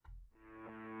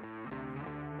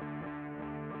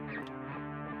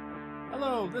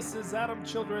Hello, this is Adam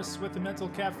Childress with the Mental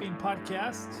Caffeine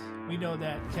Podcast. We know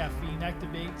that caffeine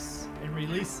activates and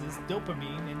releases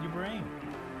dopamine in your brain.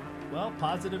 Well,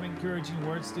 positive, encouraging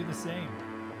words do the same.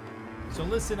 So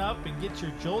listen up and get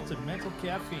your jolt of mental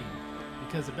caffeine,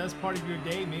 because the best part of your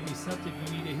day may be something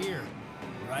you need to hear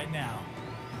right now.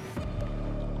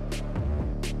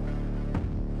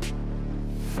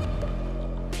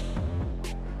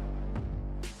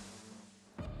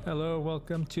 Hello,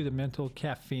 welcome to the Mental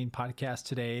Caffeine Podcast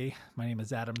today. My name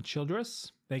is Adam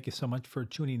Childress. Thank you so much for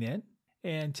tuning in.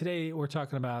 And today we're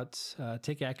talking about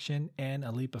take action and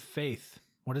a leap of faith.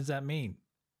 What does that mean?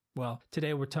 Well,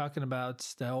 today we're talking about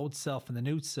the old self and the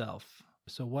new self.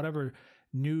 So whatever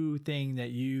new thing that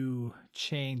you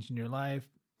change in your life,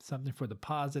 something for the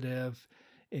positive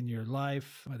in your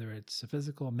life, whether it's a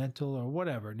physical, mental, or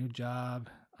whatever, new job,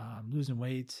 losing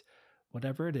weight,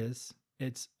 whatever it is,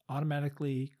 it's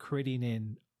automatically creating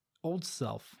an old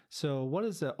self. So what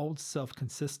does the old self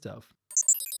consist of?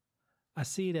 I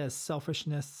see it as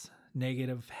selfishness,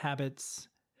 negative habits,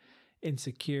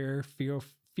 insecure,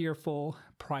 fearful,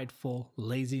 prideful,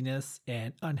 laziness,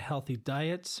 and unhealthy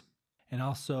diets, and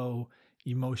also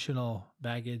emotional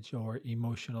baggage or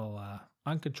emotional,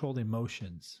 uncontrolled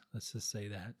emotions. Let's just say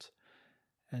that.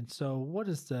 And so what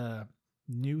does the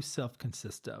new self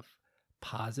consist of?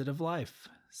 Positive life,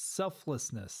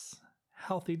 selflessness,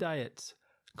 healthy diet,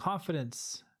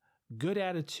 confidence, good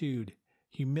attitude,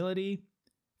 humility,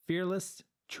 fearless,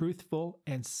 truthful,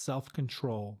 and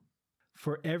self-control.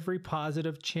 For every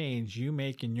positive change you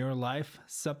make in your life,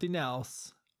 something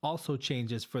else also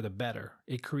changes for the better.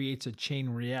 It creates a chain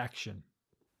reaction.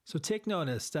 So take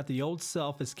notice that the old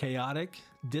self is chaotic,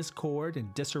 discord,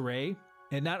 and disarray.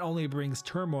 It not only brings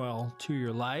turmoil to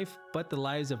your life, but the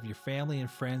lives of your family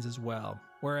and friends as well.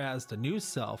 Whereas the new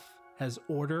self has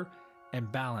order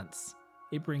and balance.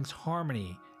 It brings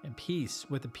harmony and peace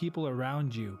with the people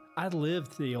around you. I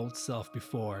lived the old self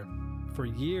before for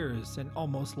years and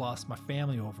almost lost my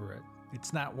family over it.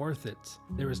 It's not worth it.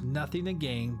 There is nothing to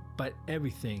gain, but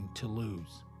everything to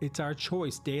lose. It's our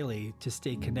choice daily to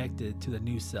stay connected to the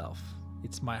new self.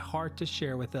 It's my heart to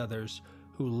share with others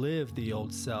who live the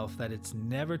old self that it's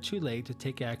never too late to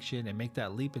take action and make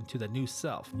that leap into the new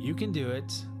self. You can do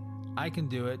it. I can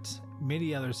do it.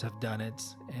 Many others have done it,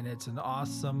 and it's an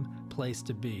awesome place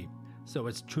to be. So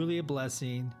it's truly a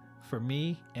blessing for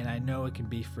me, and I know it can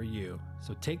be for you.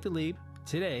 So take the leap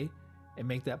today and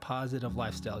make that positive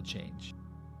lifestyle change.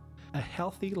 A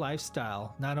healthy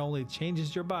lifestyle not only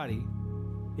changes your body,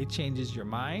 it changes your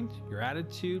mind, your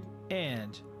attitude,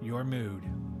 and your mood.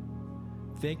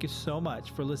 Thank you so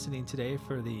much for listening today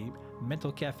for the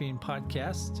Mental Caffeine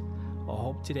Podcast. I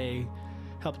hope today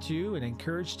helped you and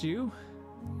encouraged you,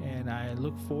 and I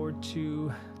look forward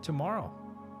to tomorrow.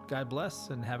 God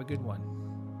bless and have a good one.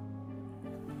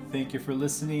 Thank you for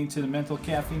listening to the Mental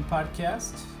Caffeine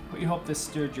Podcast. We hope this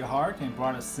stirred your heart and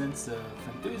brought a sense of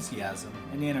enthusiasm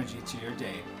and energy to your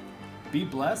day. Be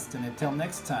blessed, and until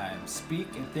next time, speak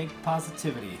and think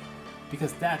positivity,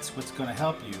 because that's what's going to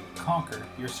help you conquer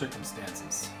your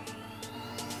circumstances.